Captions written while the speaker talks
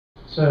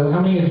So how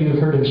many of you have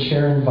heard of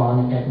Sharon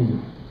Van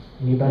Etten?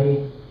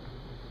 Anybody?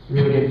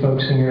 Really good folk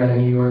singer out of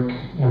New York.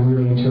 I'm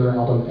really into her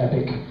album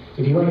Epic.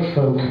 If you like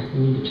folk, you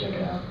need to check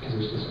it out because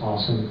it's just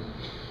awesome.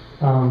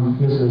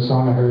 This is a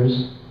song of hers,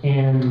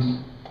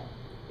 and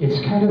it's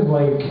kind of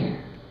like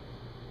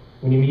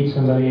when you meet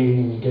somebody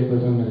and you get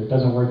with them and it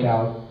doesn't work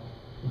out.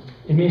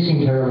 It may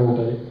seem terrible,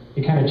 but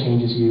it kind of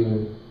changes you,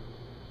 and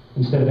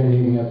instead of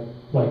ending up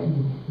like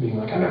being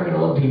like, I'm never going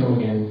to love people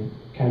again,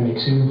 it kind of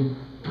makes you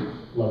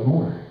love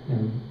more,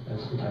 and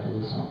that's the title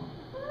of the song.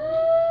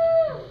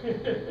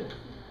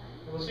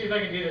 We'll see if I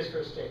can do this for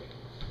a stick.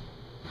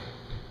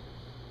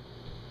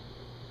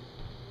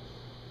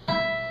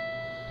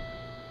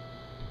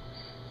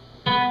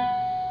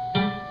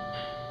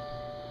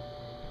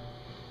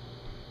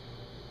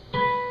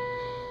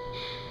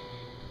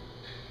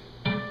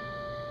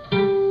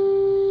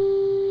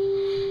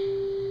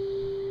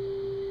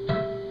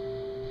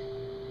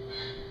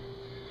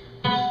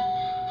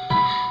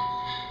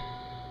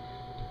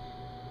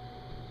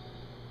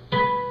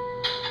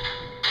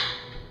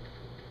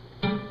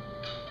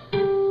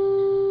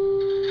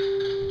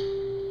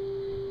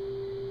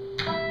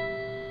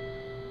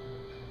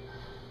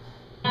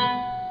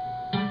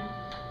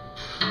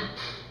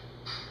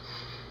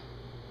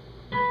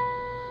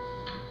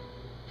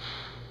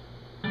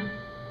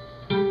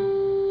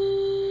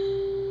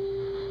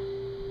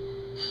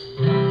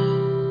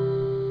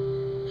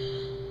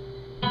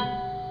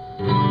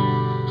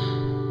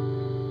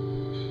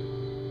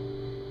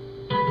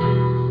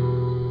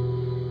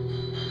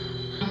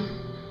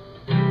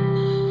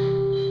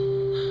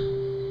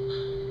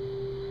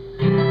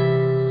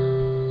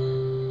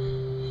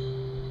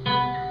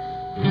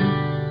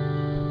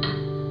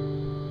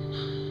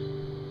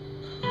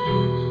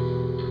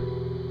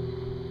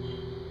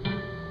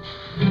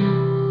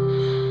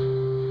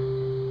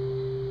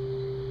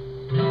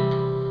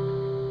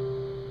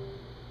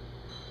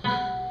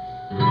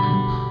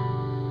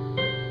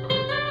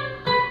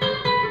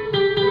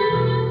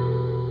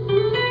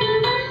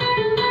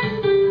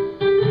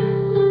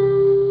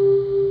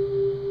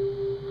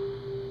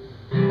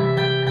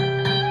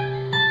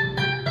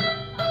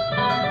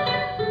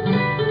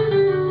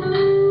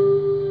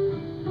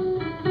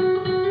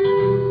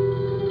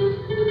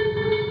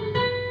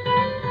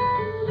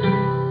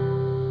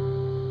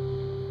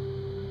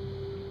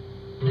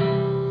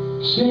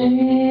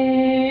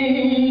 Chained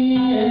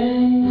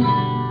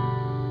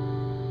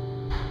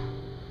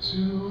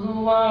to the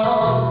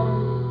wall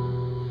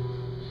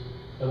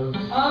of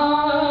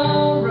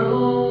our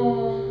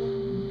room,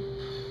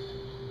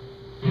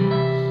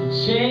 the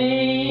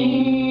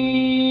chain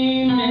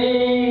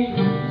made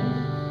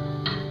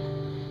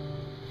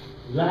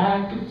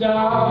like a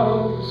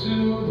dog to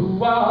the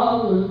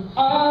wall of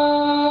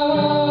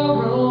our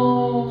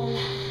room.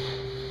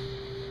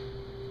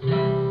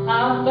 I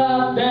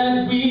thought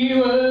that we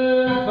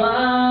were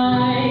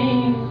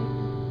fine.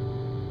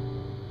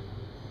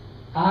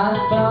 I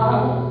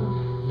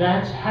thought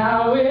that's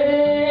how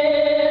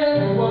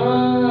it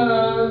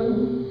was.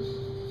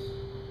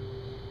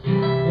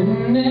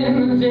 And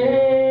then the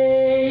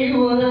day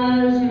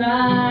was 9.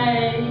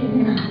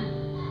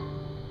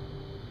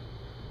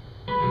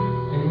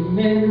 And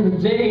then the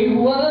day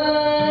was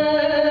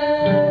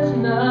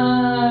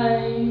 9.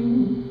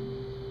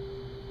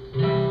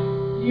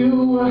 You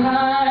were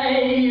high,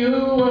 you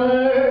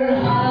were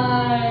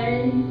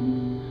high.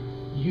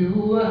 You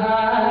were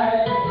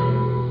high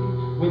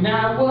when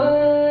I was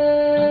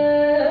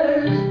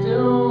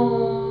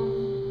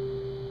doomed,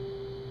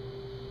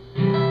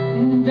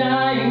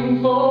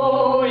 dying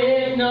for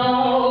it,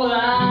 no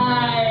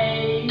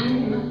line,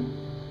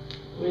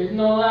 with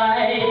no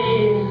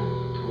light,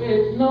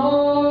 with no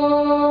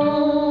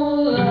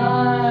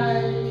light.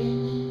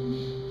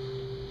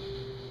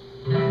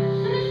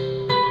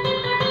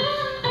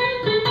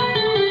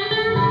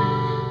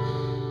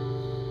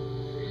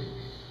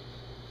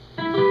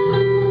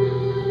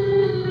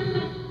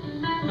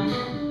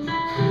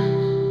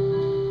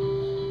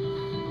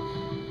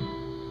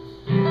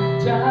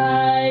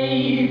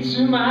 Tied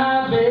to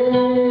my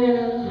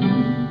bed.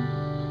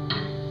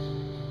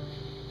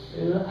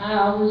 Well,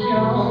 I was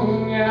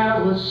young,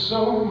 I was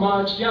so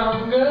much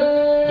younger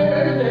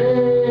then.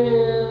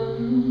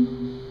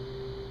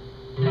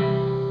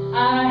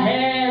 I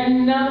had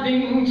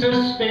nothing to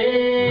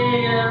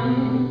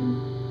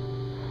spend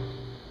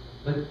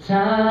but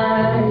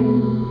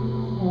time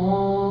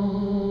on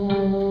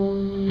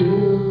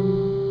you.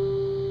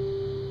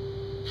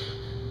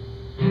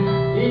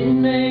 It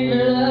made me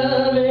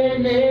love, it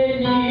made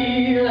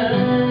me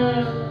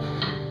love,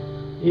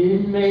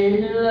 it made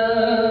me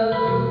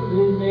love,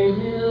 it made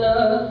me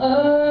love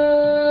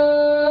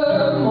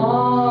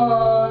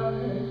more.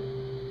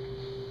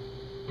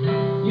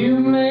 You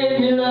made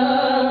me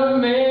love,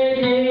 made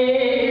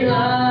me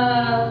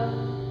love.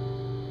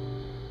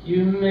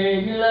 You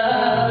made me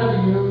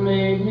love, you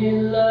made me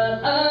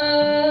love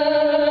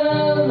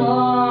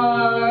more.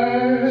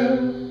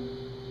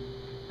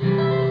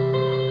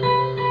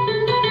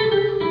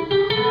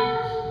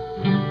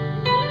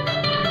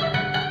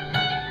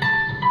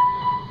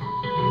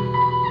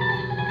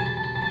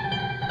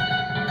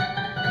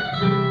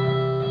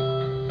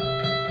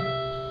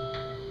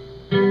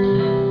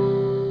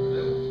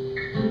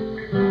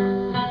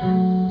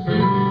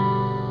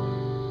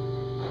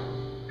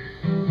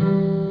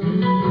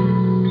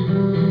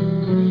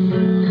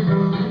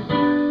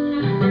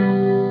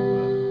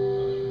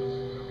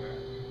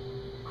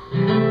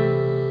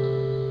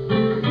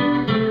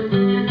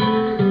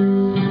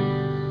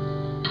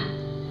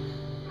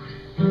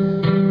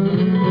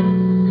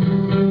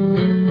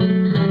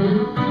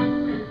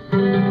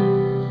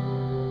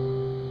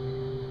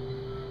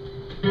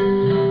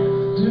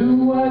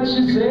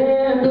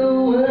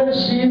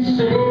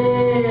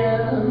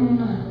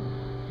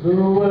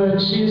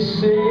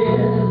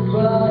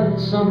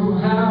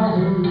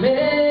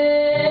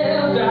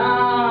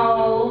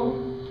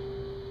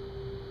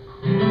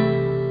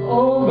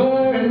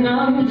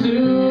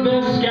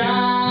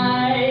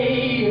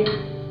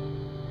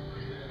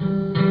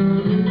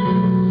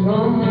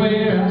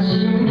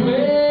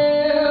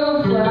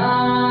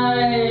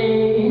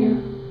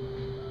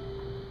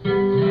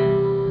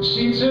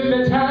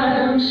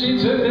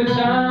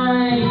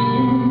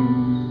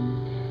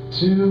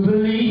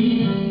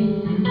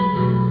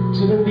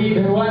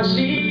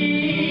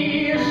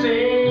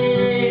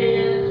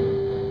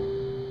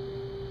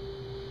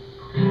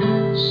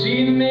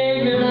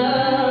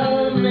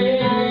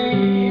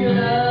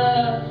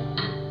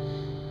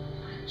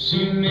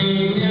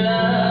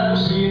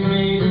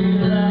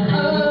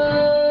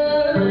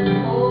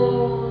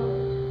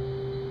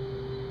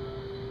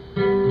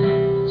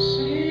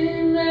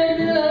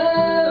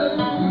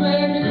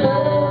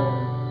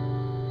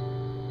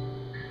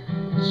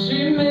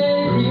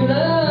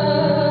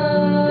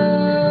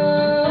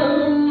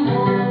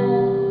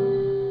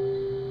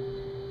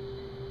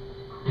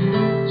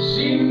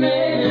 She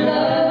made me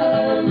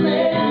love,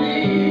 made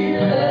me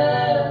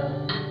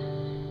love.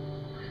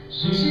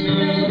 She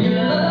made me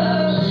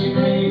love, she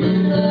made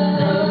me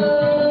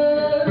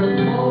love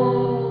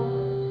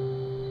more.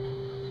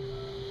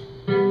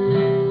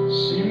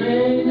 She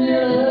made me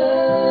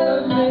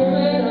love, made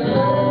me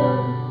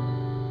love.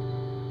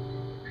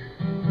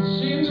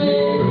 She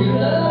made me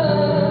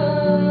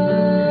love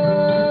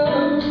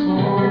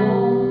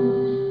more.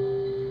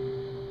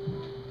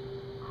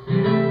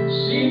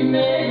 She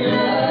made me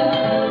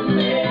love,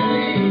 made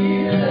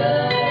me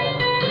love.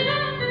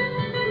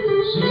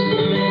 She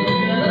made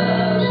me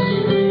love, she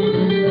made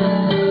me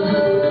love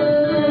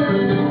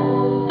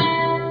more.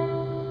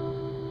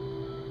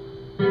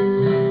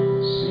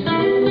 She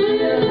made me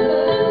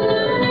love,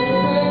 made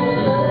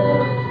me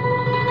love.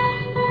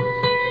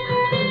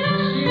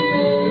 She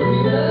made me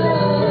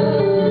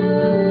love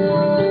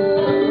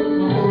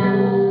more.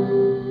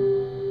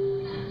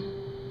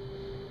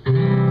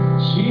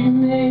 She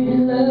made me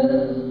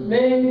love,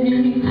 made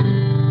me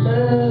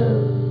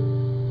love.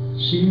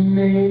 She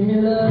made me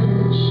love,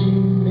 she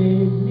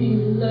made me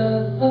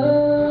love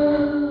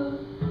more.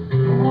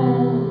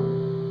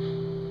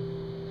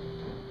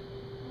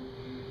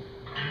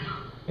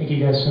 Thank you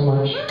guys so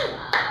much.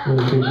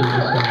 Really appreciate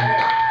this.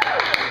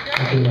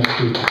 I'll see you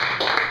next week.